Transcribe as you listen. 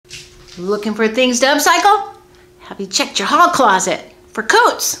Looking for things to upcycle? Have you checked your hall closet for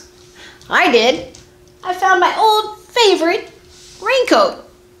coats? I did. I found my old favorite raincoat.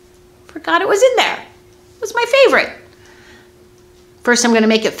 Forgot it was in there. It was my favorite. First I'm going to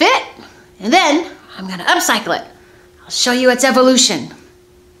make it fit, and then I'm going to upcycle it. I'll show you its evolution.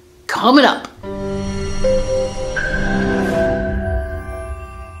 Coming up.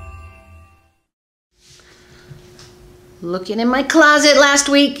 Looking in my closet last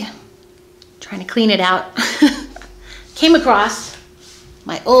week, trying to clean it out, came across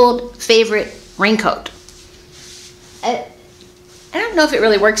my old favorite raincoat. I don't know if it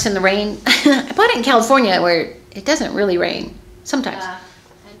really works in the rain. I bought it in California where it doesn't really rain sometimes.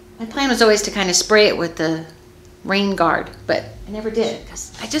 My plan was always to kind of spray it with the rain guard, but I never did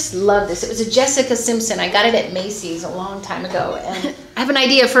because I just love this. It was a Jessica Simpson. I got it at Macy's a long time ago, and I have an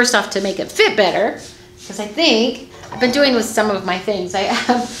idea first off to make it fit better, because I think I've been doing with some of my things.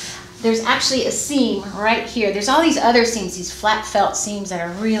 There's actually a seam right here. There's all these other seams, these flat felt seams that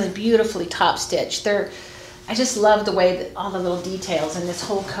are really beautifully top stitched. I just love the way that all the little details in this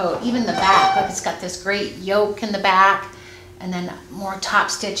whole coat, even the back, like it's got this great yoke in the back and then more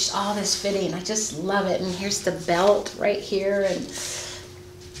top stitched, all this fitting. I just love it. And here's the belt right here, and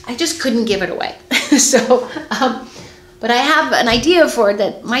I just couldn't give it away. So, but I have an idea for it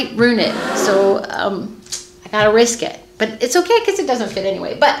that might ruin it. So I gotta risk it. But it's okay because it doesn't fit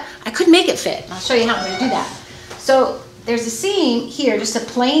anyway. But I could make it fit. I'll show you how I'm gonna do that. So there's a seam here, just a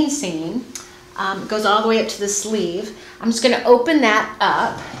plain seam. It goes all the way up to the sleeve. I'm just gonna open that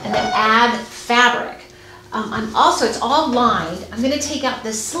up and then add fabric. It's all lined. I'm gonna take out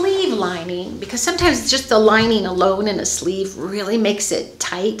the sleeve lining because sometimes just the lining alone in a sleeve really makes it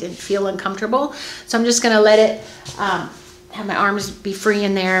tight and feel uncomfortable. So I'm just gonna let it have my arms be free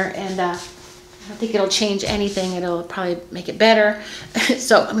in there, and I don't think it'll change anything. It'll probably make it better.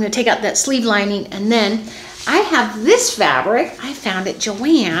 So I'm gonna take out that sleeve lining, and then I have this fabric. I found at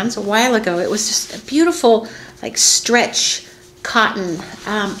Joann's a while ago. It was just a beautiful like stretch cotton,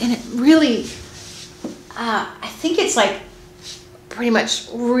 and it really, I think it's like pretty much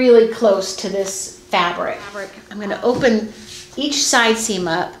really close to this fabric. I'm going to open each side seam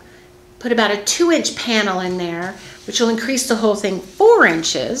up, put about a 2-inch panel in there, which will increase the whole thing 4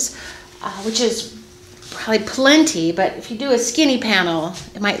 inches, which is probably plenty, but if you do a skinny panel,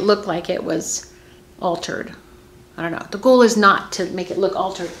 it might look like it was altered. I don't know. The goal is not to make it look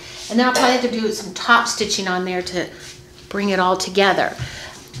altered. And then I'll probably have to do some top stitching on there to bring it all together.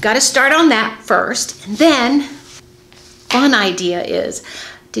 Got to start on that first, and then fun idea is,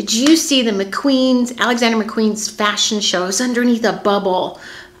 did you see the Alexander McQueen's fashion shows underneath a bubble?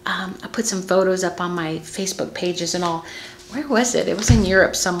 I put some photos up on my Facebook pages and all. Where was it? It was in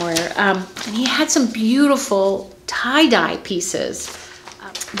Europe somewhere. And he had some beautiful tie-dye pieces.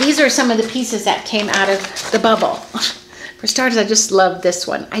 These are some of the pieces that came out of the bubble. For starters, I just love this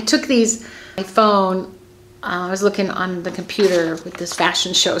one. I took these, my phone, I was looking on the computer with this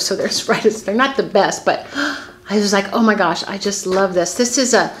fashion show, so they're not the best, but I was like, oh my gosh, I just love this. This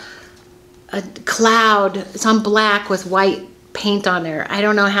is a cloud. It's on black with white paint on there. I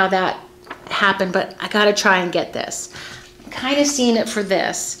don't know how that happened, but I gotta try and get this. I'm kind of seeing it for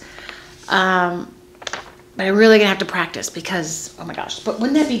this, but I'm really gonna have to practice because, oh my gosh, but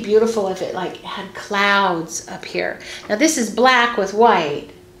wouldn't that be beautiful if it like had clouds up here? Now this is black with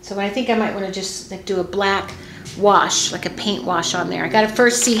white. So I think I might want to just like do a black wash, like a paint wash on there. I got to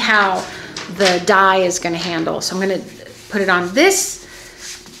first see how the dye is going to handle. So I'm going to put it on this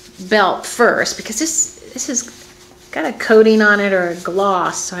belt first because this has got a coating on it or a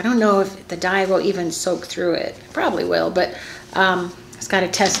gloss. So I don't know if the dye will even soak through it. It probably will, but it's got to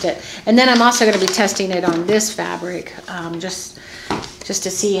test it. And then I'm also going to be testing it on this fabric, just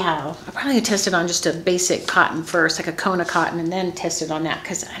to see how. I'll probably test it on just a basic cotton first, like a Kona cotton, and then test it on that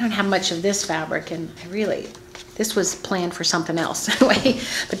because I don't have much of this fabric, and this was planned for something else anyway.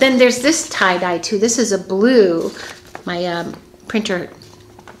 But then there's this tie-dye too. This is a blue. My printer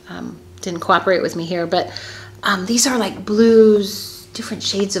didn't cooperate with me here, but these are like blues, different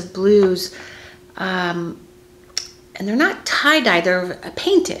shades of blues. And they're not tie-dye, they're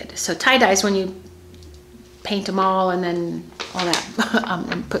painted. So tie-dye is when you paint them all and then all that,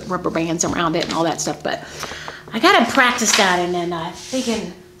 and put rubber bands around it and all that stuff. But I gotta practice that, and then I'm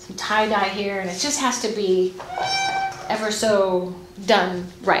thinking some tie-dye here, and it just has to be ever so done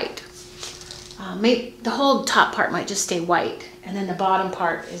right. The whole top part might just stay white, and then the bottom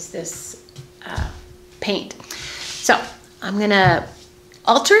part is this paint. So I'm gonna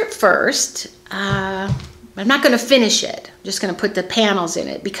alter it first. I'm not going to finish it. I'm just going to put the panels in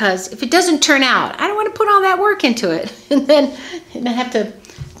it because if it doesn't turn out, I don't want to put all that work into it and then I have to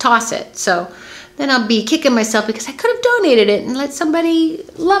toss it. So then I'll be kicking myself because I could have donated it and let somebody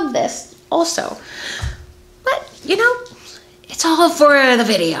love this also. But, you know, it's all for the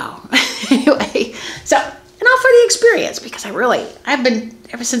video. Anyway, so, and all for the experience, because I've been,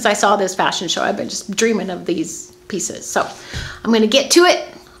 ever since I saw this fashion show, I've been just dreaming of these pieces. So I'm going to get to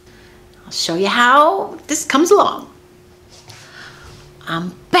it. I'll show you how this comes along.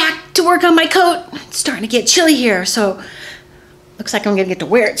 I'm back to work on my coat. It's starting to get chilly here, so looks like I'm going to get to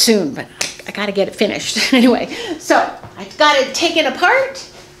wear it soon, but I got to get it finished. Anyway, so I've got it taken apart.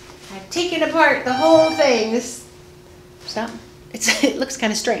 I've taken apart the whole thing. It looks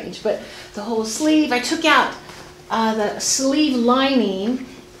kind of strange, but the whole sleeve, I took out the sleeve lining,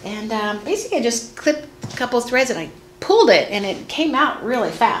 and basically I just clipped a couple threads and I pulled it, and it came out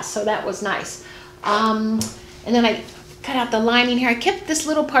really fast, so that was nice. And then I cut out the lining here. I kept this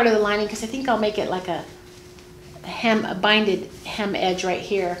little part of the lining because I think I'll make it like a binded hem edge right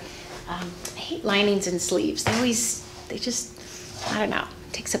here. I hate linings and sleeves. They just, I don't know,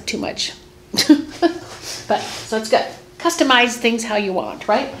 it takes up too much. But, so it's good. Customize things how you want,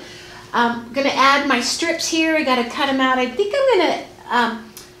 right? I'm gonna add my strips here. I gotta cut them out. I think I'm gonna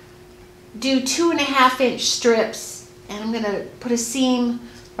do 2.5-inch strips, and I'm gonna put a seam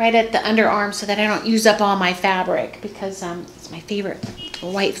right at the underarm so that I don't use up all my fabric, because it's my favorite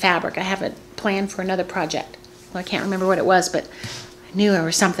white fabric. I have it planned for another project. Well, I can't remember what it was, but I knew there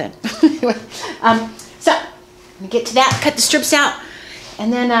was something. Anyway, so I'm gonna get to that, cut the strips out.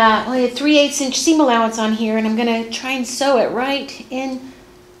 And then only a 3/8-inch seam allowance on here, and I'm gonna try and sew it right in.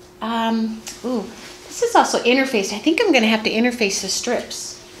 Ooh, this is also interfaced. I think I'm gonna have to interface the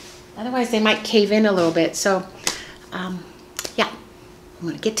strips. Otherwise they might cave in a little bit. So yeah, I'm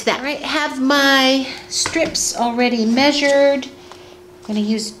gonna get to that. Right, I have my strips already measured. I'm gonna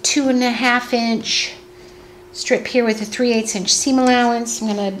use 2.5-inch strip here with a 3/8-inch seam allowance. I'm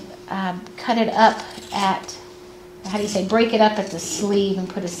gonna cut it up at, how do you say, break it up at the sleeve and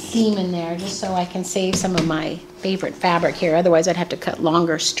put a seam in there just so I can save some of my favorite fabric here. Otherwise I'd have to cut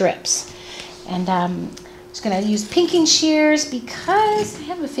longer strips. And I'm just going to use pinking shears because I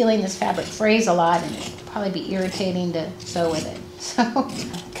have a feeling this fabric frays a lot and it'd probably be irritating to sew with it. So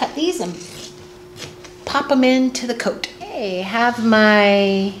cut these and pop them into the coat. Okay, I have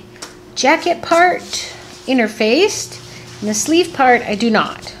my jacket part interfaced, and the sleeve part I do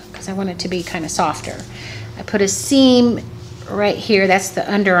not, because I want it to be kind of softer. I put a seam right here, that's the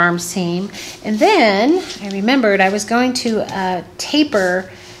underarm seam, and then I remembered I was going to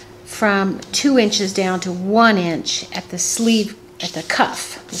taper from 2 inches down to 1 inch at the sleeve, at the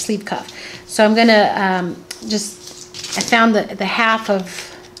cuff, the sleeve cuff. So I'm gonna I found the half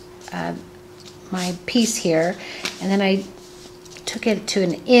of my piece here, and then I took it to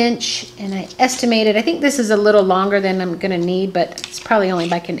 1 inch, and I estimated, I think this is a little longer than I'm gonna need, but it's probably only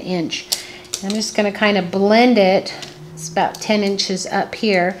like 1 inch. I'm just going to kind of blend it. It's about 10 inches up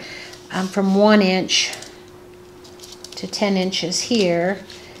here, from 1 inch to 10 inches here,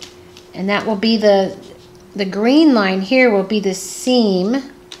 and that will be the green line here will be the seam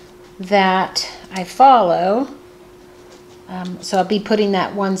that I follow. So I'll be putting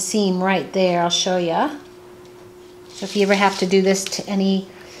that one seam right there. I'll show you. So if you ever have to do this to any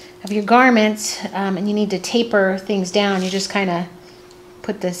of your garments and you need to taper things down, you just kind of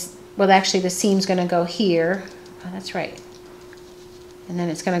put this. Well, actually, the seam's going to go here. Oh, that's right. And then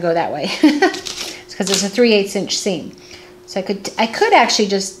it's going to go that way. It's because it's a 3/8-inch seam. So I could actually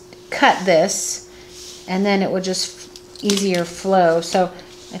just cut this, and then it would just easier flow. So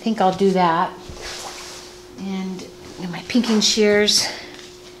I think I'll do that. And my pinking shears.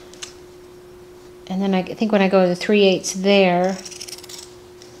 And then I think when I go to the 3/8 there,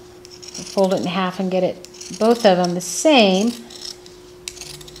 I'll fold it in half and get it, both of them the same.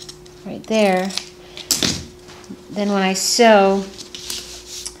 Right there. Then when I sew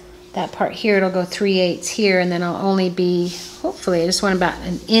that part here, it'll go 3/8 here, and then I'll only be, hopefully, I just want about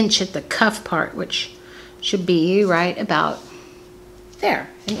 1 inch at the cuff part, which should be right about there,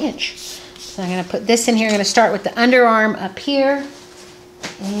 1 inch. So I'm going to put this in here. I'm going to start with the underarm up here,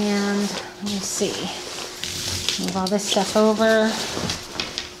 and let me see, move all this stuff over.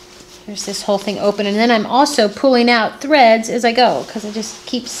 Here's this whole thing open, and then I'm also pulling out threads as I go because it just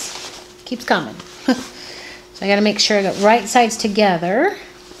keeps coming. So I got to make sure I got right sides together.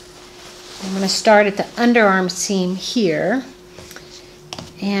 I'm going to start at the underarm seam here,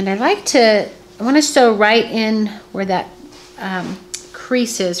 and I want to sew right in where that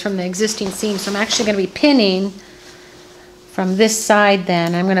crease is from the existing seam. So I'm actually going to be pinning from this side.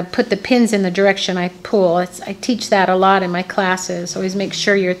 Then I'm going to put the pins in the direction I pull. I teach that a lot in my classes. Always make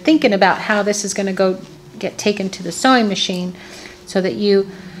sure you're thinking about how this is going to go get taken to the sewing machine, so that you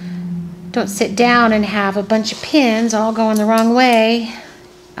don't sit down and have a bunch of pins all going the wrong way.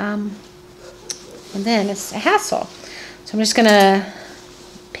 And then it's a hassle. So I'm just gonna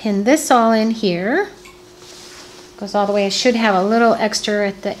pin this all in here. Goes all the way. I should have a little extra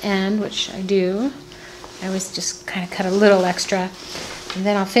at the end, which I do. I always just kind of cut a little extra. And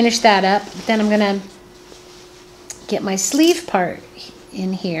then I'll finish that up. Then I'm gonna get my sleeve part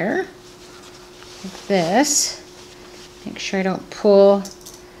in here, like this. Make sure I don't pull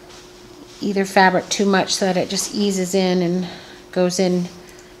either fabric too much so that it just eases in and goes in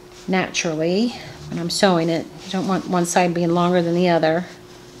naturally when I'm sewing it. You don't want one side being longer than the other.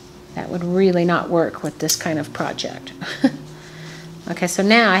 That would really not work with this kind of project. Okay, so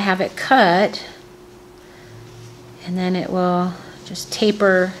now I have it cut, and then it will just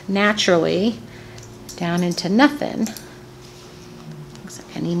taper naturally down into nothing. Looks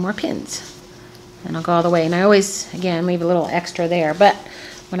like I need more pins. And I'll go all the way, and I always, again, leave a little extra there. But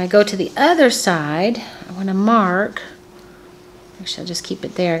when I go to the other side, I want to mark. Actually, I'll just keep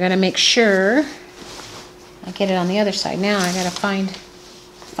it there. I got to make sure I get it on the other side. Now I got to find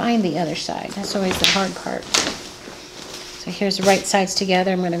the other side. That's always the hard part. So here's the right sides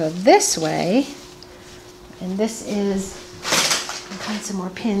together. I'm going to go this way, and this is, I'll find some more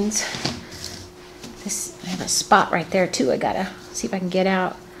pins. This, I have a spot right there too. I gotta see if I can get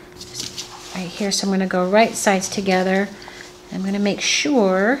out. Just right here. So I'm going to go right sides together. I'm going to make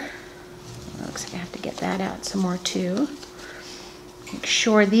sure, it looks like I have to get that out some more too. Make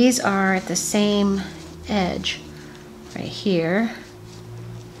sure these are at the same edge right here.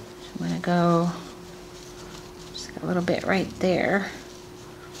 So I'm going to go just a little bit right there.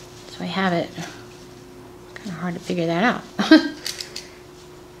 So I have it. Kind of hard to figure that out.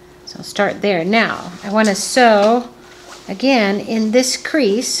 So I'll start there. Now I want to sew again in this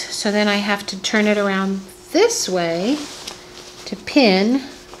crease, so then I have to turn it around this way to pin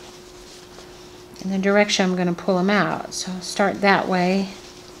in the direction I'm going to pull them out. So I'll start that way,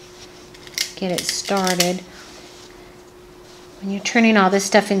 get it started. When you're turning all this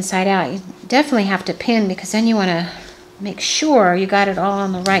stuff inside out, you definitely have to pin, because then you want to make sure you got it all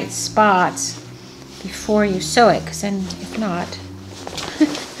on the right spots before you sew it, because then if not,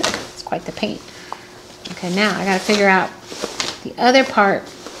 it's quite the pain. Okay, now I got to figure out the other part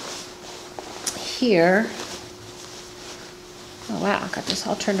here. Oh wow, I got this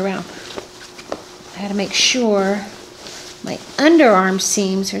all turned around. I got to make sure my underarm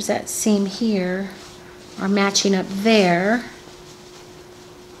seams, there's that seam here, are matching up there.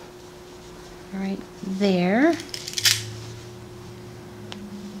 Right there.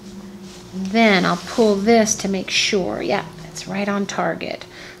 And then I'll pull this to make sure, yeah, it's right on target.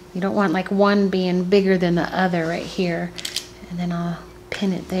 You don't want like one being bigger than the other right here. And then I'll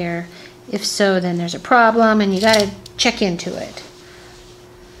pin it there. If so, then there's a problem and you got to check into it.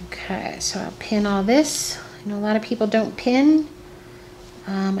 Okay, so I'll pin all this. I know a lot of people don't pin.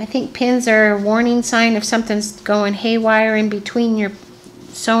 I think pins are a warning sign if something's going haywire in between your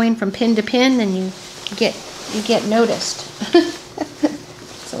sewing from pin to pin, then you get noticed.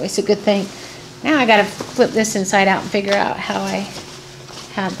 It's always a good thing. Now I got to flip this inside out and figure out how I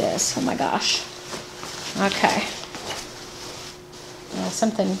had this. Oh my gosh. Okay.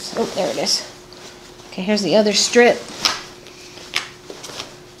 Something's, oh, there it is. Okay, here's the other strip.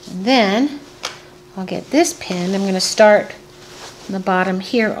 And then I'll get this pinned. I'm going to start on the bottom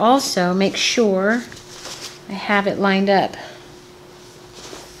here also. Make sure I have it lined up.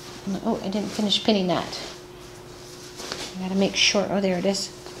 Oh, I didn't finish pinning that. I gotta make sure. Oh, there it is.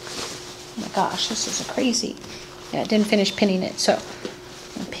 Oh my gosh, this is a crazy. Yeah, I didn't finish pinning it. So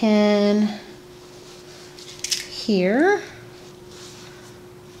I'll pin here.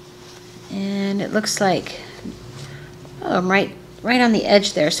 And it looks like, oh, I'm right on the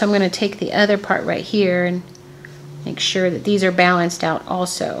edge there. So I'm going to take the other part right here and make sure that these are balanced out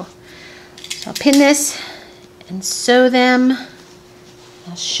also. So I'll pin this and sew them.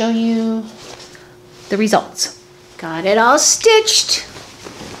 I'll show you the results. Got it all stitched.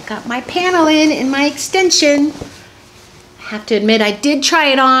 Got my panel in my extension. I have to admit I did try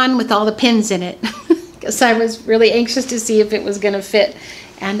it on with all the pins in it because I was really anxious to see if it was going to fit,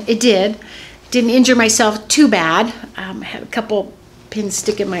 and it did. Didn't injure myself too bad. I had a couple pins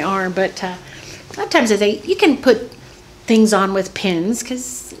stick in my arm, but a lot of times I say you can put things on with pins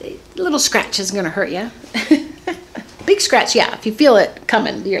because a little scratch isn't going to hurt you. Big scratch, yeah, if you feel it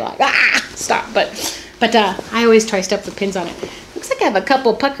coming, you're like, ah, stop. But I always try stuff with pins on it. Looks like I have a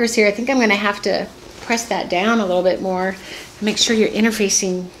couple puckers here. I think I'm going to have to press that down a little bit more. Make sure your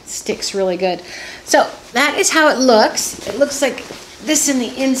interfacing sticks really good. So that is how it looks. It looks like this in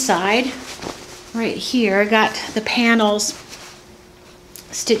the inside. Right here, I got the panels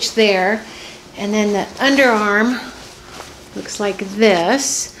stitch there. And then the underarm looks like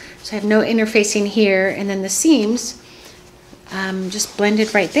this. So I have no interfacing here, and then the seams just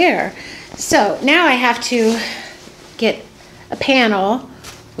blended right there. So now I have to get a panel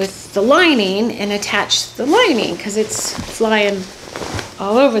with the lining and attach the lining because it's flying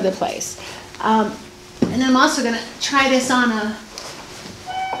all over the place. And then I'm also going to try this on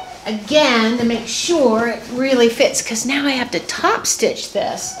again to make sure it really fits, because now I have to top stitch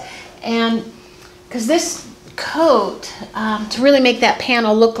this. And because this coat, to really make that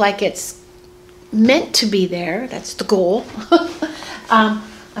panel look like it's meant to be there, that's the goal, I'm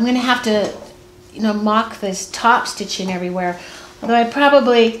going to have to, mock this top stitching everywhere. Although I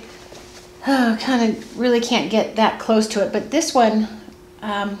probably kind of really can't get that close to it. But this one,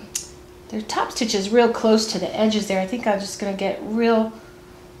 their top stitch is real close to the edges there. I think I'm just going to get real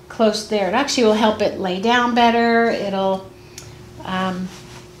close there. It actually will help it lay down better. It'll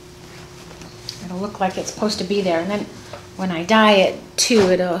look like it's supposed to be there. And then when I dye it too,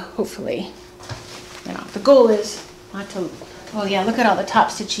 it'll hopefully, the goal is not to, oh yeah, look at all the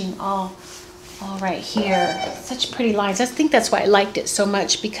top stitching all right here. Such pretty lines. I think that's why I liked it so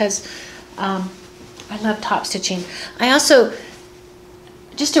much, because I love top stitching. I also,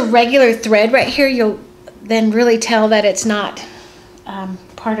 just a regular thread right here, you'll then really tell that it's not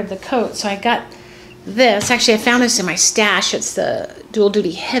part of the coat. So I got this. Actually, I found this in my stash. It's the Dual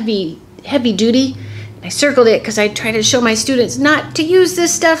Duty Heavy Duty. I circled it because I try to show my students not to use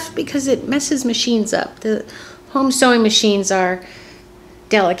this stuff because it messes machines up. The home sewing machines are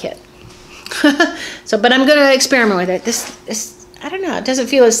delicate. So, but I'm going to experiment with it. This, I don't know, it doesn't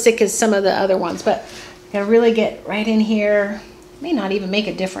feel as thick as some of the other ones, but I gotta really get right in here. It may not even make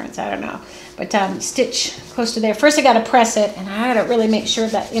a difference, I don't know. But stitch close to there. First I gotta press it, and I gotta really make sure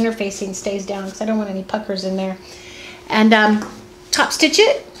that interfacing stays down because I don't want any puckers in there. And top stitch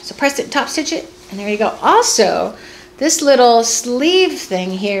it. So press it, top stitch it, and there you go. Also, this little sleeve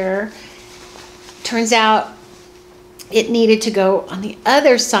thing here, turns out it needed to go on the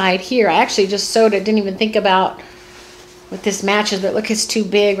other side here. I actually just sewed it, didn't even think about what this matches, but look, it's too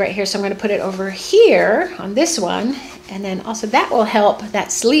big right here, so I'm going to put it over here on this one, and then also that will help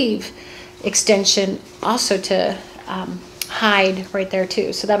that sleeve extension also to hide right there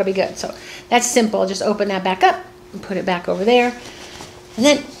too, so that'll be good. So that's simple. Just open that back up and put it back over there, and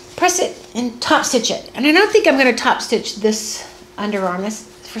then press it and top stitch it. And I don't think I'm going to top stitch this underarm. This,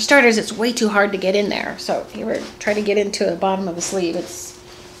 for starters, it's way too hard to get in there. So if you ever try to get into the bottom of the sleeve, it's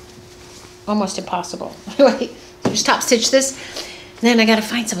almost impossible. Anyway, so just top stitch this. And then I got to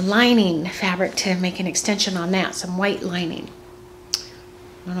find some lining fabric to make an extension on that, some white lining.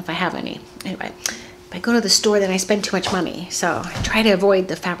 I don't know if I have any. Anyway, if I go to the store, then I spend too much money. So I try to avoid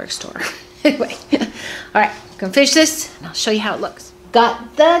the fabric store. Anyway, all right, I'm going to finish this, and I'll show you how it looks.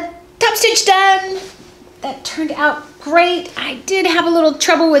 Got the top stitch done. That turned out great. I did have a little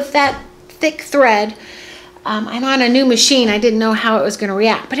trouble with that thick thread. I'm on a new machine. I didn't know how it was going to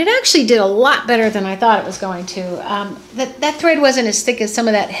react, but it actually did a lot better than I thought it was going to. That thread wasn't as thick as some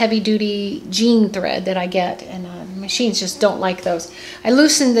of that heavy-duty jean thread that I get, and machines just don't like those. I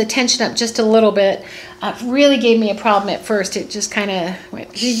loosened the tension up just a little bit. It really gave me a problem at first. It just kind of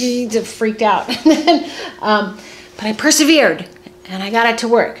went, freaked out. But I persevered, and I got it to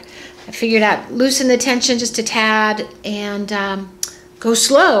work. I figured out loosen the tension just a tad and go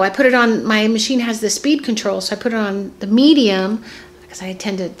slow. I put it on, my machine has the speed control, so I put it on the medium because I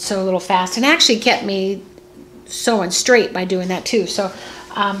tend to sew a little fast, and actually kept me sewing straight by doing that too. So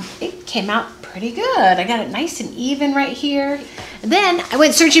it came out pretty good. I got it nice and even right here. And then I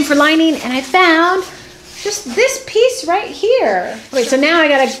went searching for lining, and I found just this piece right here. Wait, so now I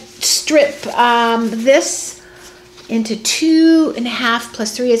gotta strip this into 2.5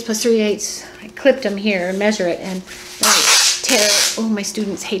 plus 3/8 plus 3/8. I clipped them here and measure it, and I tear it. Oh, my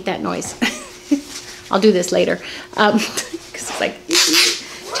students hate that noise. I'll do this later because it's like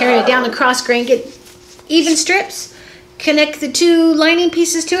tearing it down the cross grain. Get even strips, connect the two lining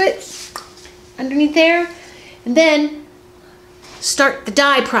pieces to it underneath there, and then start the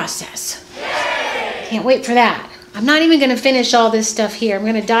dye process. Can't wait for that. I'm not even going to finish all this stuff here. I'm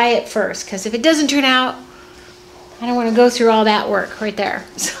going to dye it first, because if it doesn't turn out, I don't want to go through all that work right there.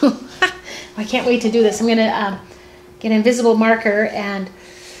 So I can't wait to do this. I'm going to get an invisible marker and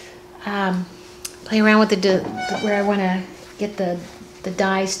play around with where I want to get the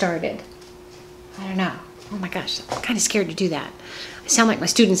dye started. I don't know. Oh my gosh, I'm kind of scared to do that. I sound like my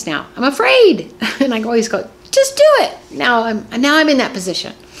students now. I'm afraid. And I always go, just do it. Now I'm in that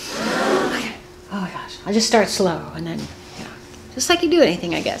position. Okay. Oh my gosh. I'll just start slow, and then, just like you do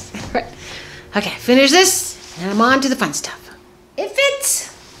anything, I guess. Right. Okay, finish this. And I'm on to the fun stuff. It fits.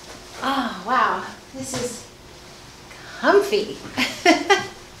 This is comfy.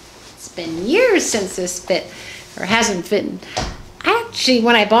 It's been years since this fit, or hasn't fitted. Actually,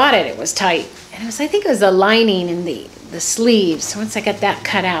 when I bought it, it was tight. And I think it was the lining in the sleeves. So once I got that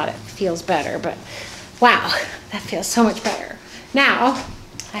cut out, it feels better. But wow, that feels so much better. Now,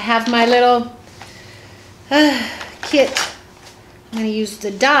 I have my little kit. I'm going to use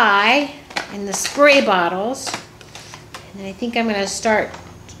the dye in the spray bottles. And then I think I'm going to start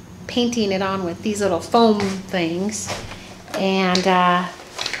painting it on with these little foam things. And I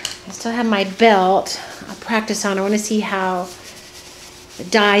still have my belt. I'll practice on. I want to see how the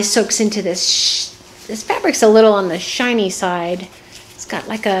dye soaks into this. This fabric's a little on the shiny side. It's got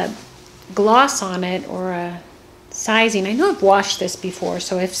like a gloss on it or a sizing. I know I've washed this before,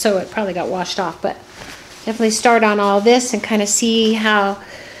 so if so, it probably got washed off. But definitely start on all this and kind of see how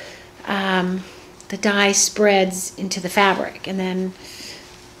the dye spreads into the fabric. And then,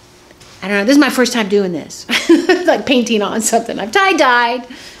 I don't know, this is my first time doing this. Like painting on something. I've dyed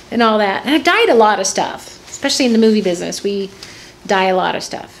and all that. And I've dyed a lot of stuff, especially in the movie business. We dye a lot of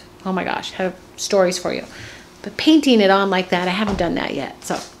stuff. Oh my gosh, I have stories for you. But painting it on like that, I haven't done that yet.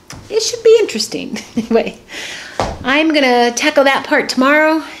 So it should be interesting. Anyway, I'm going to tackle that part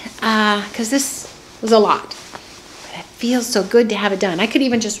tomorrow because this was a lot. But it feels so good to have it done. I could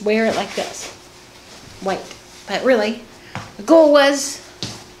even just wear it like this, white. But really, the goal was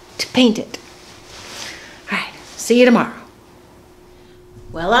to paint it. All right, see you tomorrow.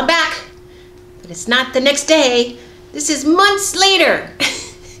 Well, I'm back, but it's not the next day. This is months later.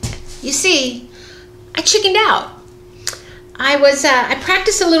 You see, I chickened out. I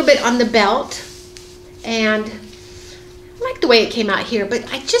practiced a little bit on the belt, and I like the way it came out here,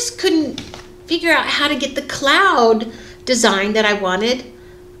 but I just couldn't figure out how to get the cloud design that I wanted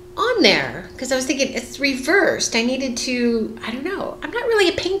on there, because I was thinking it's reversed. I needed to, I don't know, I'm not really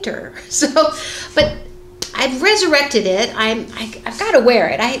a painter, so, but I've resurrected it. I've got to wear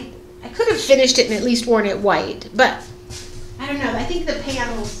it. I could have finished it and at least worn it white, but I don't know. I think the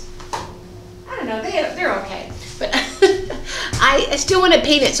panels, I don't know, they're okay, but I still want to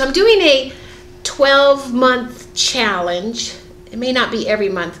paint it. So I'm doing a 12-month challenge. It may not be every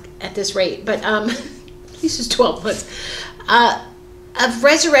month at this rate, but this is 12 months of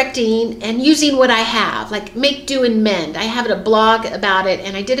resurrecting and using what I have, like make, do, and mend. I have a blog about it,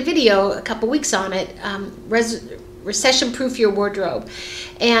 and I did a video a couple weeks on it, recession-proof your wardrobe.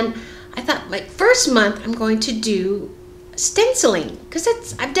 And I thought, like, first month I'm going to do stenciling, because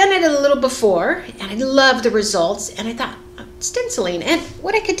I've done it a little before, and I love the results, and I thought, stenciling, and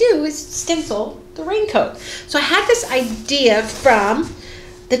what I could do is stencil the raincoat. So I had this idea from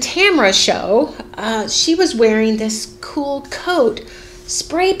the Tamara show. She was wearing this cool coat,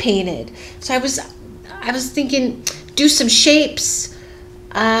 spray painted. So I was thinking, do some shapes,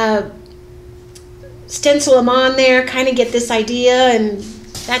 stencil them on there, kind of get this idea, and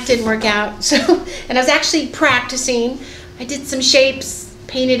that didn't work out. So, and I was actually practicing. I did some shapes,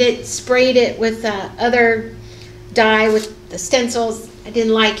 painted it, sprayed it with other dye with the stencils. I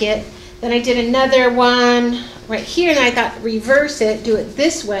didn't like it. Then I did another one right here, and I thought reverse it, do it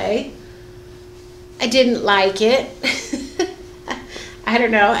this way. I didn't like it. I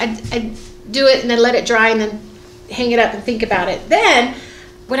don't know. I'd do it and then let it dry and then hang it up and think about it. Then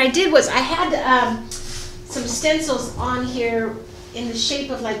what I did was I had some stencils on here in the shape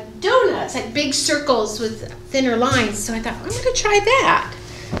of like donuts, like big circles with thinner lines. So I thought, I'm going to try that.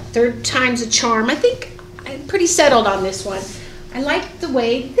 Third time's a charm. I think I'm pretty settled on this one. I like the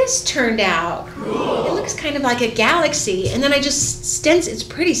way this turned out. It looks kind of like a galaxy. And then I just stencil. It's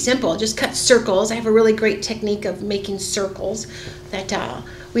pretty simple. Just cut circles. I have a really great technique of making circles that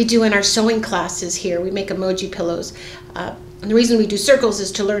we do in our sewing classes here. We make emoji pillows. And the reason we do circles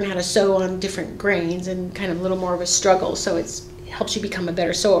is to learn how to sew on different grains, and kind of a little more of a struggle. So it helps you become a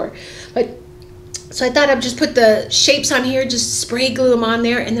better sewer. So I thought I'd just put the shapes on here, just spray glue them on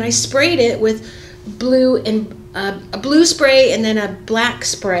there, and then I sprayed it with blue and a blue spray and then a black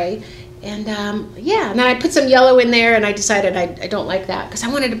spray, and yeah, and then I put some yellow in there, and I decided I don't like that because I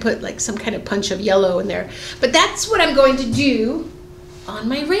wanted to put like some kind of punch of yellow in there. But that's what I'm going to do on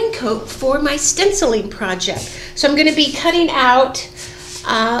my raincoat for my stenciling project. So I'm going to be cutting out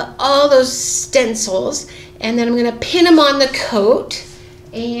all those stencils, and then I'm going to pin them on the coat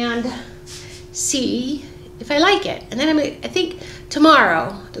and see if I like it. And then I think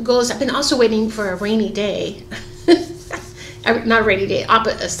tomorrow, the goal is, I've been also waiting for a rainy day. Not a rainy day,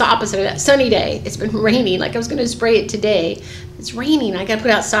 it's the opposite of that, sunny day. It's been raining, like I was gonna spray it today. It's raining, I gotta put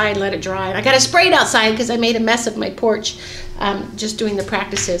it outside and let it dry. And I gotta spray it outside because I made a mess of my porch just doing the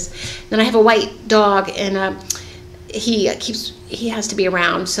practices. Then I have a white dog, and he has to be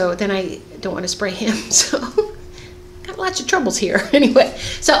around, so then I don't want to spray him. So got lots of troubles here. Anyway,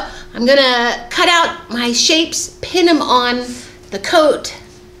 so I'm gonna cut out my shapes, pin them on the coat,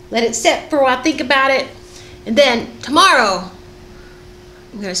 let it set for a while, think about it, and then tomorrow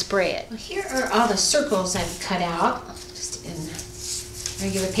I'm gonna spray it. Well, here are all the circles I've cut out, just in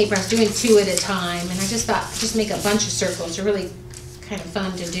regular paper. I was doing 2 at a time, and I just thought just make a bunch of circles. They're really kind of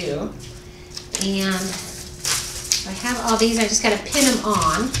fun to do. And I have all these. I just got to pin them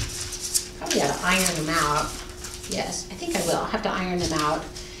on. Probably got to iron them out. Yes, I think I will. I'll have to iron them out.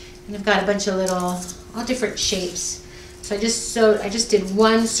 And I've got a bunch of little, all different shapes. So I just did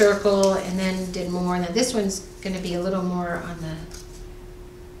 1 circle and then did more. Now this one's going to be a little more on the,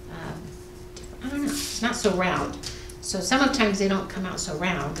 I don't know, it's not so round. So sometimes they don't come out so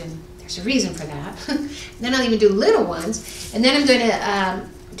round, and there's a reason for that. And then I'll even do little ones. And then I'm going to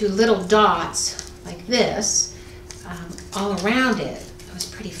do little dots like this all around it. It was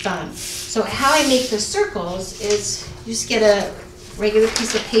pretty fun. So how I make the circles is you just get a regular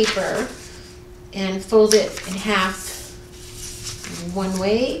piece of paper and fold it in half one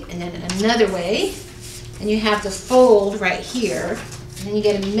way and then another way, and you have the fold right here, and then you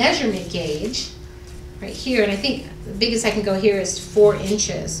get a measurement gauge right here, and I think the biggest I can go here is 4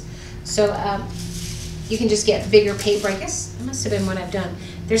 inches. So you can just get bigger paper. I guess that must have been what I've done.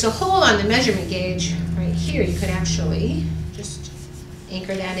 There's a hole on the measurement gauge right here. You could actually just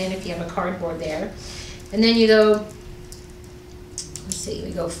anchor that in if you have a cardboard there. And then you go, let's see,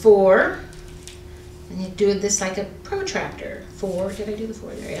 we go 4, and you do this like a protractor. 4, did I do the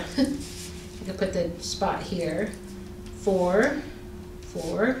 4 there? Yeah. You can put the spot here. 4,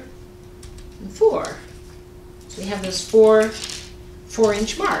 4, and 4. So we have those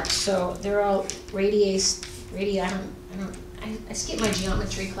 4-inch marks. So they're all radii. I skipped my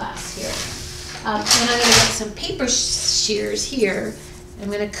geometry class here. And I'm going to get some paper shears here. I'm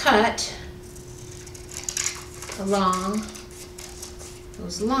going to cut along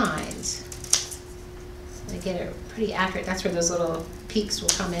those lines. So I get it pretty accurate. That's where those little peaks will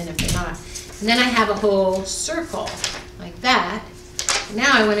come in if they're not. And then I have a whole circle like that. And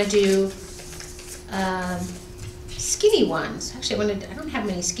now I want to do skinny ones. Actually, I don't have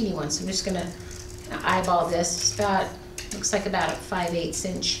many skinny ones, so I'm just going to kind of eyeball this. It's about, looks like about a 5/8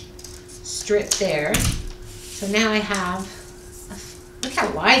 inch strip there. So now I have, look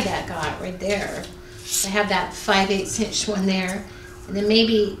how wide that got right there. I have that 5/8 inch one there, and then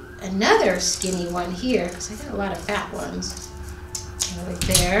maybe another skinny one here, because I got a lot of fat ones. Right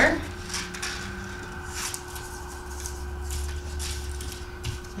there.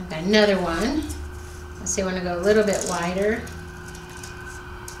 I've got another one. Let's say I want to go a little bit wider.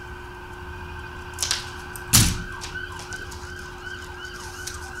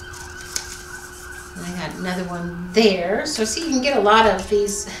 And I got another one there. So see, you can get a lot of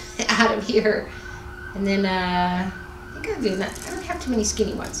these out of here. And then I think I'll do that. I don't have too many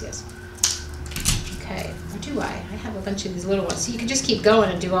skinny ones, yes. Okay, or do I? I have a bunch of these little ones. So you can just keep going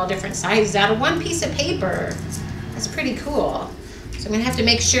and do all different sizes out of one piece of paper. That's pretty cool. So I'm gonna have to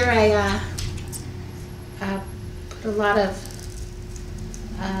make sure I put a lot of,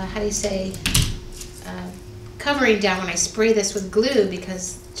 how do you say, covering down when I spray this with glue,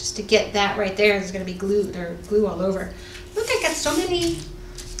 because just to get that right there, there's gonna be glue or glue all over. Look, I got so many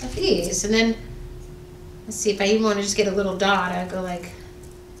of these. And then, let's see, if I even wanna just get a little dot, I'll go like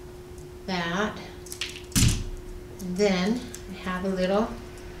that. And then I have a little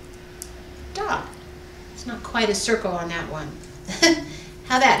dot. It's not quite a circle on that one.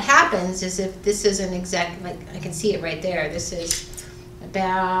 How that happens is if this isn't exact, like I can see it right there, this is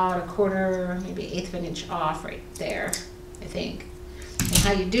about 1/4, maybe 1/8 of an inch off right there, I think. And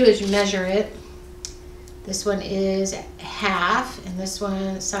how you do is you measure it. This one is half, and this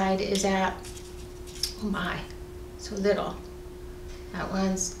one side is at, oh my, so little. That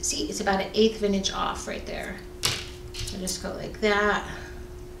one's, see, it's about 1/8 of an inch off right there. So just go like that,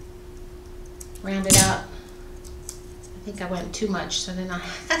 round it out. I think I went too much, so then I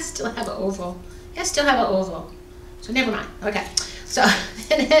still have an oval. I still have an oval, so never mind. Okay, so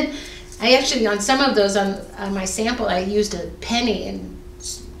and then I actually, on some of those on my sample, I used a penny and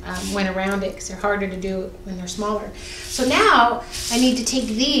went around it because they're harder to do when they're smaller. So now I need to take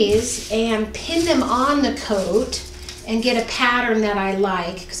these and pin them on the coat and get a pattern that I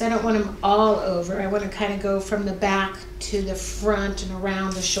like, because I don't want them all over. I want to kind of go from the back to the front and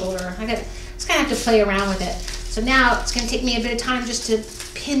around the shoulder. Just kind of have to play around with it. So now it's going to take me a bit of time just to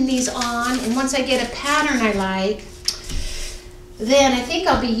pin these on, and once I get a pattern I like, then I think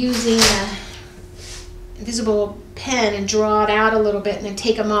I'll be using a invisible pen and draw it out a little bit and then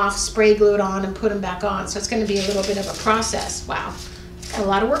take them off, spray glue it on, and put them back on. So it's going to be a little bit of a process. Wow, a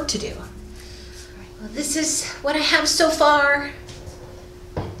lot of work to do. Well, this is what I have so far.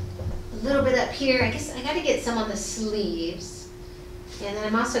 A little bit up here. I guess I got to get some on the sleeves. And then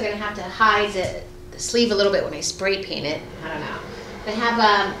I'm also going to have to hide the sleeve a little bit when I spray paint it. I don't know. I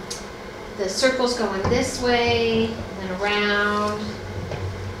have the circles going this way, and then around,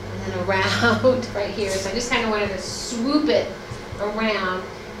 and then around right here. So I just kind of wanted to swoop it around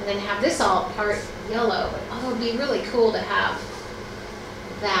and then have this all part yellow. But oh, it would be really cool to have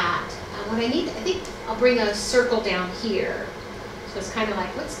that. What I need, I think I'll bring a circle down here. So it's kind of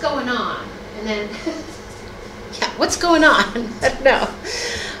like, what's going on? And then, yeah, what's going on? I don't know.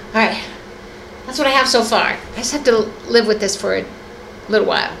 All right, that's what I have so far. I just have to live with this for a little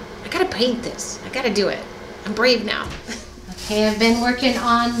while. I gotta paint this. I gotta do it. I'm brave now. Okay, I've been working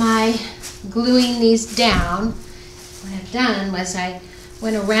on my gluing these down. What I've done was I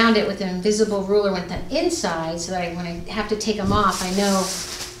went around it with an invisible ruler with the inside so that when I have to take them off, I know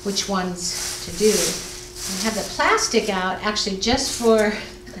which ones to do. I have the plastic out actually just for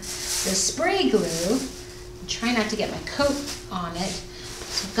the spray glue. I'm trying not to get my coat on it.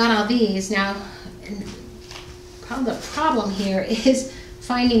 So I've got all these. Now, the problem here is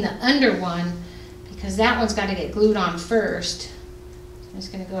finding the under one because that one's got to get glued on first. I'm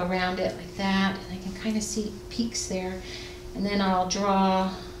just going to go around it like that, and I can kind of see peaks there. And then I'll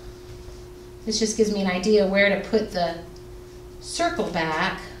draw, this just gives me an idea where to put the circle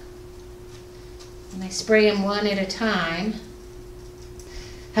back. And I spray them one at a time.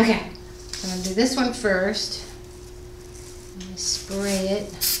 Okay, so I'm going to do this one first. I spray it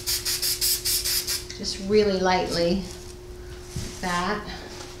just really lightly, like that.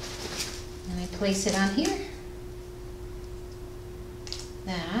 And I place it on here.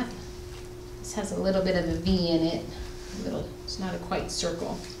 That. This has a little bit of a V in it. It's not a quite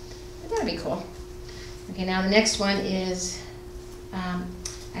circle. But that'll be cool. Okay, now the next one is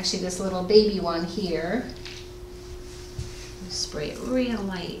actually this little baby one here. Spray it real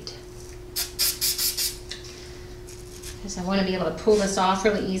light. Because I want to be able to pull this off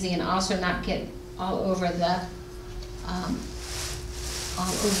really easy and also not get all over the, how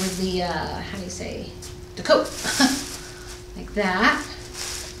do you say, the coat. Like that.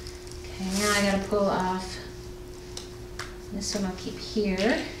 Okay, now I gotta pull off, this one I'll keep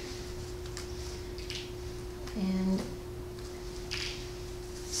here. And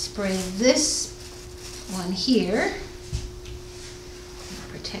spray this one here.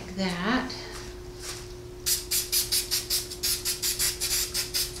 Protect that.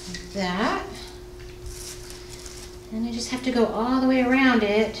 Like that. And I just have to go all the way around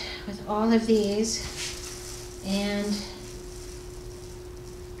it with all of these and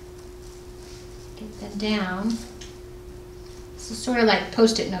get them down. This is sort of like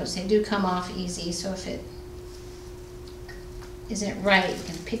Post-it notes. They do come off easy, so if it isn't right, you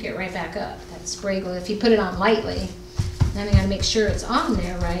can pick it right back up. That spray glue, if you put it on lightly, then I gotta make sure it's on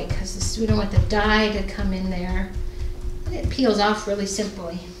there right, because we don't want the dye to come in there. And it peels off really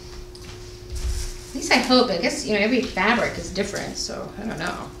simply. At least I hope. I guess, you know, every fabric is different, so I don't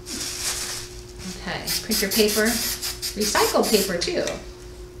know. Okay, printer paper, recycled paper too.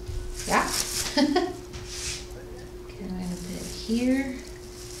 Yeah. Okay, I'm gonna put it here,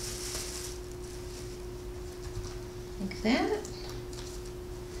 like that.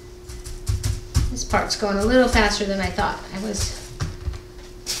 This part's going a little faster than I thought. I was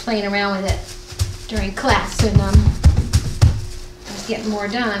playing around with it during class, and I was getting more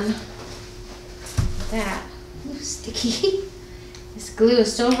done. That. Ooh, sticky. This glue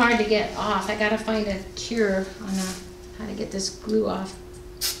is so hard to get off. I gotta find a cure on how to get this glue off.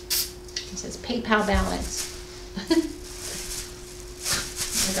 It says PayPal balance. Oh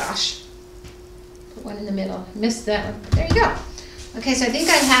my gosh. Put one in the middle. Missed that one. There you go. Okay, so I think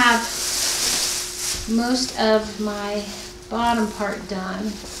I have most of my bottom part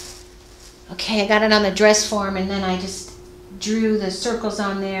done. Okay, I got it on the dress form, and then I just drew the circles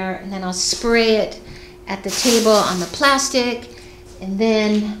on there, and then I'll spray it at the table on the plastic, and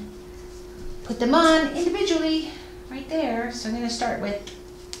then put them on individually right there. So I'm going to start with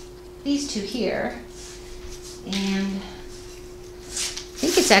these two here, and I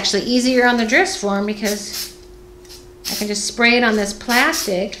think it's actually easier on the dress form because I can just spray it on this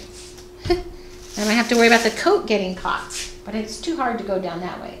plastic and I have to worry about the coat getting caught, but it's too hard to go down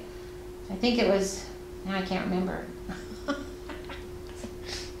that way. I think it was, now I can't remember.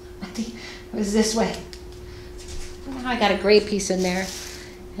 I think it was this way. I don't know how I got a gray piece in there.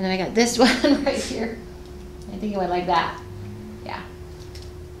 And then I got this one right here. I think it went like that. Yeah.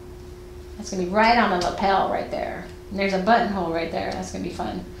 That's gonna be right on the lapel right there. And there's a buttonhole right there. That's gonna be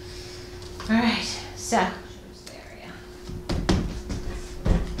fun. All right, so there, yeah.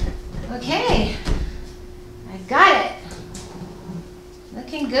 Okay, I got it.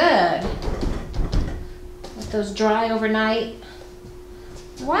 Looking good. Let those dry overnight.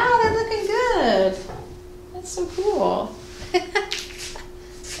 Wow, they're looking good. That's so cool. I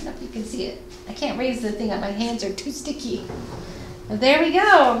don't know if you can see it. I can't raise the thing up. My hands are too sticky. But there we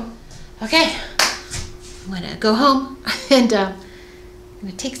go. Okay, I'm gonna go home and I'm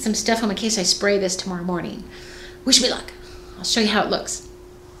gonna take some stuff home in case I spray this tomorrow morning. Wish me luck. I'll show you how it looks.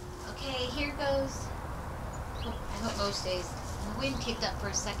 Okay, here goes. I hope Mo stays. The wind kicked up for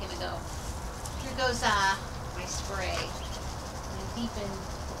a second ago. Here goes my spray. I'm gonna deepen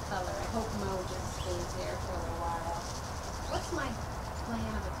the color. I hope Mo just stays there for a while. What's my plan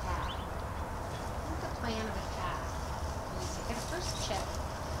of attack? What's the plan of attack? Let me see. I gotta first check.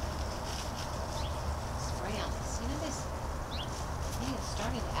 Spray on this. You know this thing is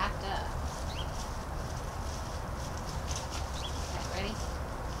starting to act up. Okay, ready?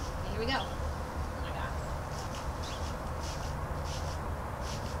 Okay, here we go. Oh my god.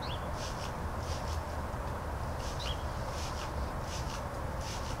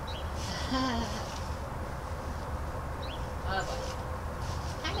 Oh boy.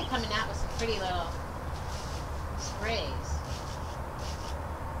 Kind of coming out with some pretty little sprays.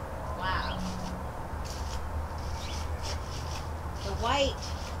 Wow. The white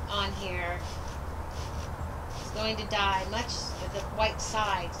on here is going to die much, the white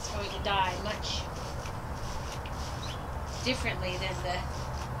side is going to die much differently than the,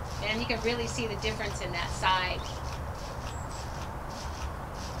 and you can really see the difference in that side.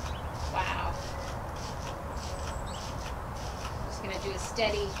 Wow. Just going to do a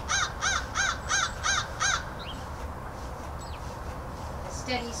steady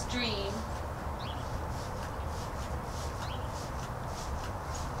stream.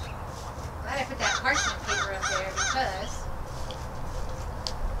 Glad I put that parchment paper up there because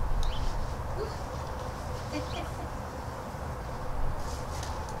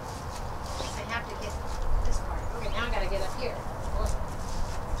I have to get this part. Okay, now I gotta get up here.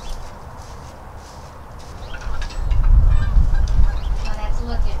 How that's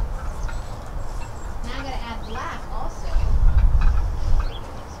looking. Now I gotta add black also.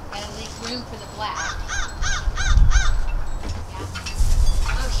 Gotta make room for the black. Yeah.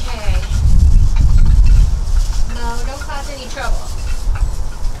 Okay. No, don't cause any trouble.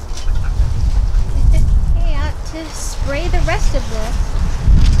 Okay, out to spray the rest of this.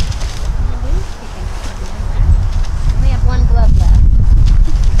 We have one glove left.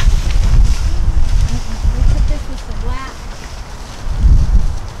 We put this with the black.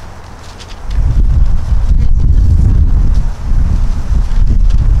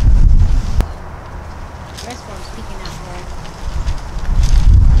 The rest of them's peeking out there.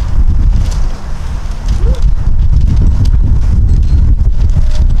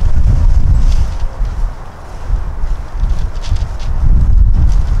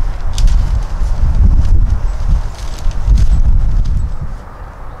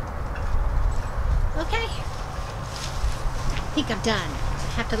 Okay, I think I'm done.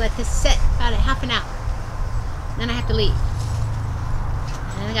 I have to let this set about a half an hour. Then I have to leave.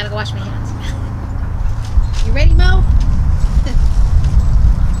 And then I gotta go wash my hands. You ready, Mo? I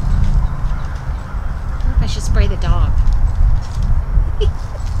wonder if I should spray the dog.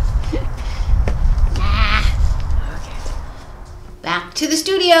 Nah. Okay. Back to the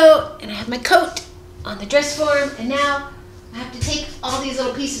studio, and I have my coat on the dress form, and now I have to take all these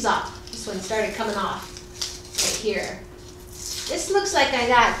little pieces off. This one started coming off right here. This looks like I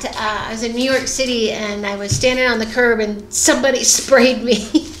got, I was in New York City and I was standing on the curb and somebody sprayed me.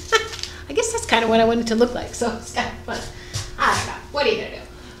 I guess that's kind of what I wanted to look like, so it's kind of fun. I don't know. What are you going to do?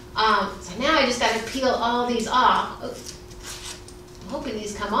 So now I just got to peel all these off. Oh, I'm hoping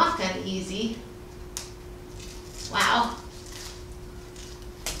these come off kind of easy. Wow.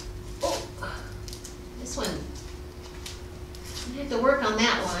 Oh, this one. I have to work on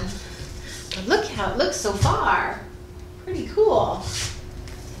that one. But look how it looks so far. Pretty cool.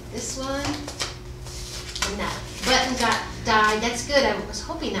 This one. And that button got dyed. That's good. I was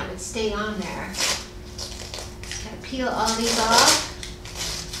hoping that would stay on there. Just gotta peel all these off.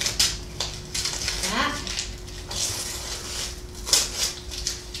 That.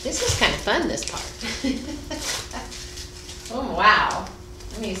 This is kind of fun, this part. Oh, wow.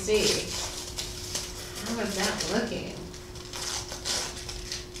 Let me see. How is that looking?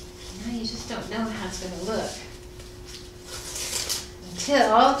 Now you just don't know how it's going to look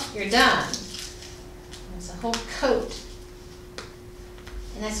until you're done. There's a whole coat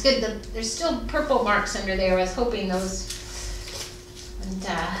And that's good. There's still purple marks under there. I was hoping those wouldn't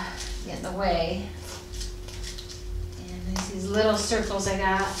get in the way. And there's these little circles I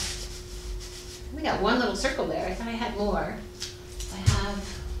got. I only got one little circle there. I thought I had more. I have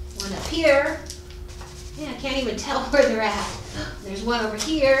one up here. Yeah, I can't even tell where they're at. There's one over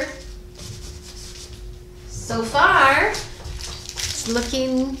here. So far, it's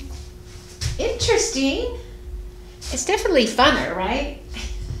looking interesting. It's definitely funner, right?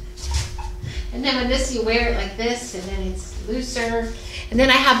 And then when this, you wear it like this, and then it's looser. And then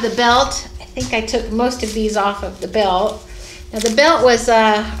I have the belt. I think I took most of these off of the belt. Now the belt was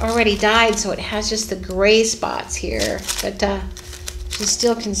already dyed, so it has just the gray spots here, but you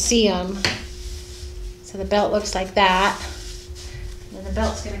still can see them. So the belt looks like that. And then the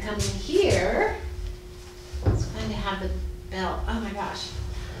belt's gonna come in here. It's going to have the belt. Oh my gosh.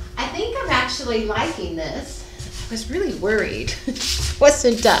 I think I'm actually liking this. I was really worried.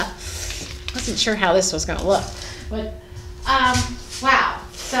 wasn't sure how this was gonna look. But wow.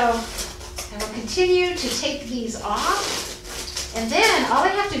 So I will continue to take these off. And then all I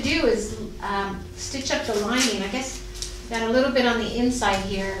have to do is stitch up the lining. I guess got a little bit on the inside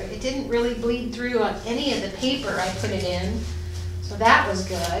here. It didn't really bleed through on any of the paper I put it in. So that was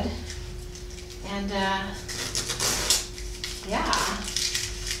good. And yeah.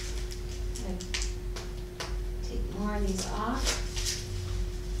 Take more of these off.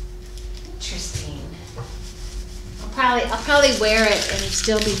 Interesting. I'll probably wear it and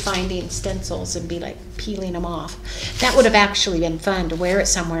still be finding stencils and be like peeling them off. That would have actually been fun to wear it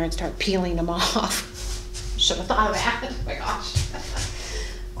somewhere and start peeling them off. Should have thought of that. Oh my gosh.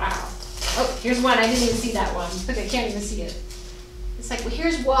 Wow. Oh, here's one. I didn't even see that one. Look, I can't even see it. It's like,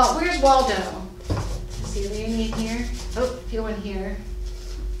 well, where's Waldo? See any in here? Oh, feel one here.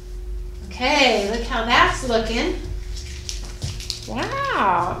 Okay, look how that's looking.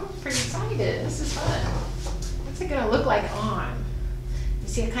 Wow, I'm pretty excited. This is fun. What's it gonna look like on? You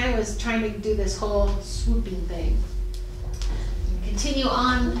see, I kind of was trying to do this whole swooping thing. Continue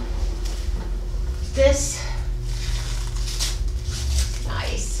on this.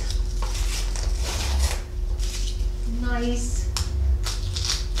 Nice. Nice.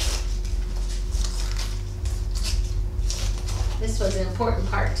 This was an important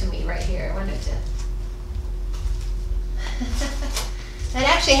part to me right here. I wanted to. That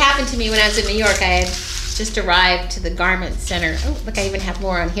actually happened to me when I was in New York. I had just arrived to the garment center. Oh, look, I even have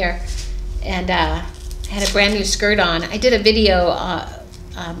more on here. And I had a brand new skirt on. I did a video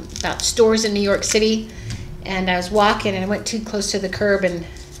about stores in New York City. And I was walking and I went too close to the curb and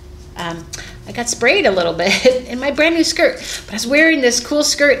I got sprayed a little bit in my brand new skirt. But I was wearing this cool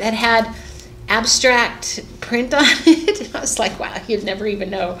skirt that had abstract print on it. And I was like, wow, you'd never even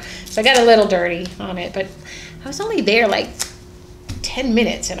know. So I got a little dirty on it, but I was only there like 10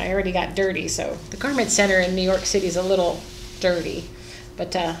 minutes and I already got dirty. So the garment center in New York City is a little dirty.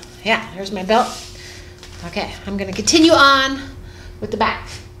 But yeah, there's my belt. Okay, I'm gonna continue on with the back.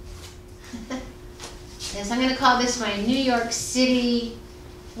 Yes, I'm gonna call this my New York City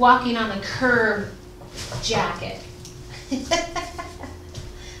walking on the curb jacket.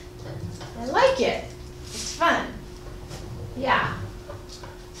 I like it. It's fun. Yeah.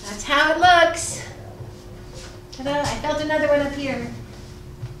 That's how it looks. Ta-da! I felt another one up here.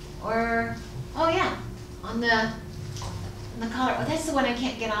 Or, oh yeah, on the collar. Oh, that's the one I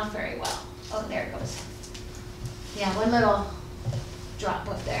can't get off very well. Oh, there it goes. Yeah, one little drop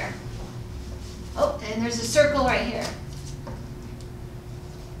up there. Oh, and there's a circle right here.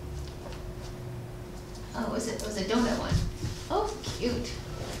 Oh, it was a donut one. Oh, cute.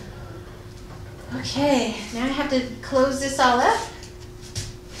 Okay, now I have to close this all up.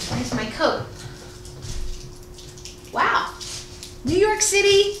 Where's my coat? Wow, New York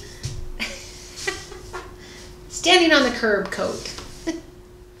City. Standing on the curb coat.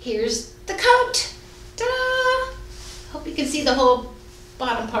 Here's the coat. Ta-da! Hope you can see the whole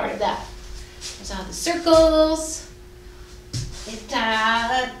bottom part of that. There's all the circles.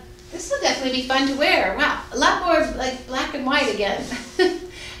 This will definitely be fun to wear. Wow, a lot more like black and white again.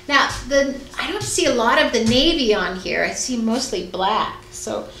 Now, I don't see a lot of the navy on here. I see mostly black.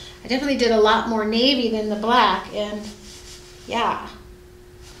 So I definitely did a lot more navy than the black. And yeah,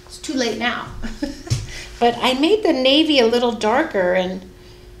 it's too late now. But I made the navy a little darker. And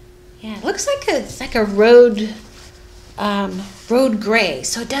yeah, it looks like it's like a road gray.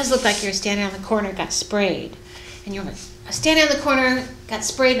 So it does look like you're standing on the corner, got sprayed. And you're standing on the corner, got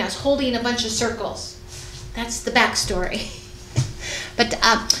sprayed, and I was holding a bunch of circles. That's the backstory. But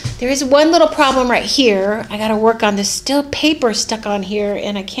there is one little problem right here. I got to work on this. Still paper stuck on here,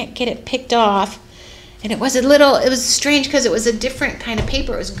 and I can't get it picked off. And it was strange because it was a different kind of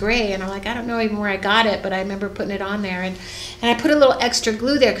paper. It was gray, and I'm like, I don't know even where I got it, but I remember putting it on there. And I put a little extra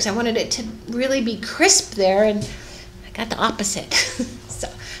glue there because I wanted it to really be crisp there, and I got the opposite. So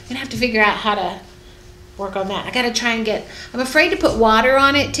I'm gonna have to figure out how to work on that. I gotta try and I'm afraid to put water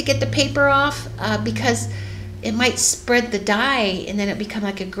on it to get the paper off because it might spread the dye and then it become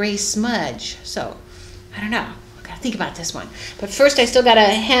like a gray smudge. So I don't know. I gotta think about this one. But first I still gotta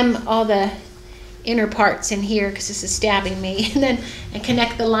hem all the inner parts in here because this is stabbing me, and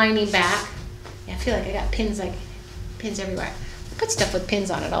connect the lining back. Yeah, I feel like I got pins everywhere. I put stuff with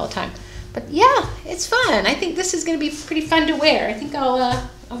pins on it all the time. But yeah, it's fun. I think this is gonna be pretty fun to wear. I think I'll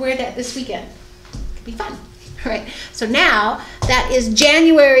wear that this weekend. It'll be fun. All right, so now that is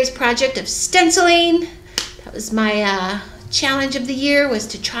January's project of stenciling. That was my challenge of the year, was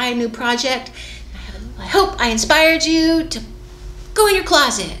to try a new project. I hope I inspired you to go in your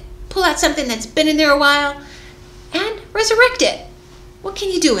closet, pull out something that's been in there a while, and resurrect it. What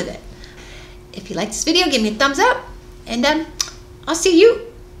can you do with it? If you like this video, give me a thumbs up, and I'll see you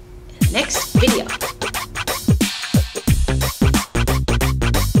in the next video.